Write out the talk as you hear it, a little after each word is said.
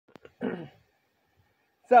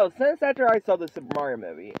So, since after I saw the Super Mario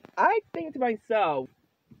movie, I think to myself,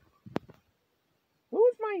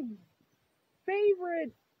 who's my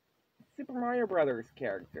favorite Super Mario Brothers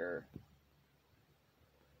character?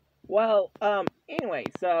 Well, anyway,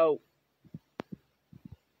 so,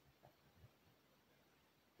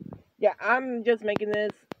 yeah, I'm just making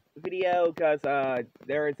this video because,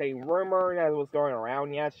 there is a rumor that was going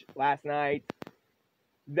around last night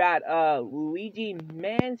that, Luigi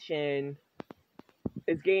Mansion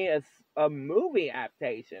is getting a movie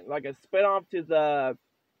adaptation, like a spin-off to the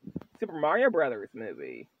Super Mario Brothers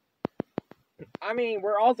movie. I mean,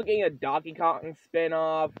 we're also getting a Donkey Kong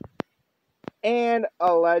spin-off and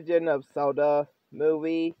a Legend of Zelda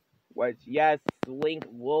movie, which, yes, Link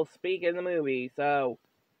will speak in the movie, so,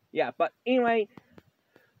 yeah. But anyway,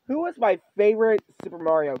 who was my favorite Super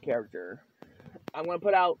Mario character? I'm going to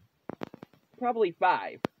put out probably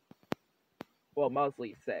 5. Well,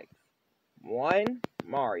 mostly 6. 1,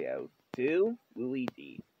 Mario. 2,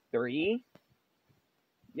 Luigi. 3,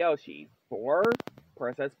 Yoshi. 4,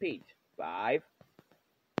 Princess Peach. 5,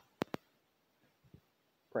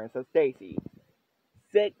 Princess Daisy.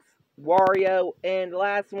 6, Wario. And the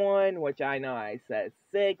last one, which I know I said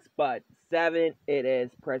 6, but 7, it is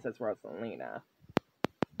Princess Rosalina.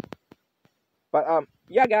 But,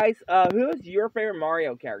 yeah, guys, who is your favorite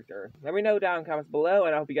Mario character? Let me know down in the comments below,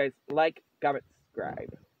 and I hope you guys like, comment, subscribe.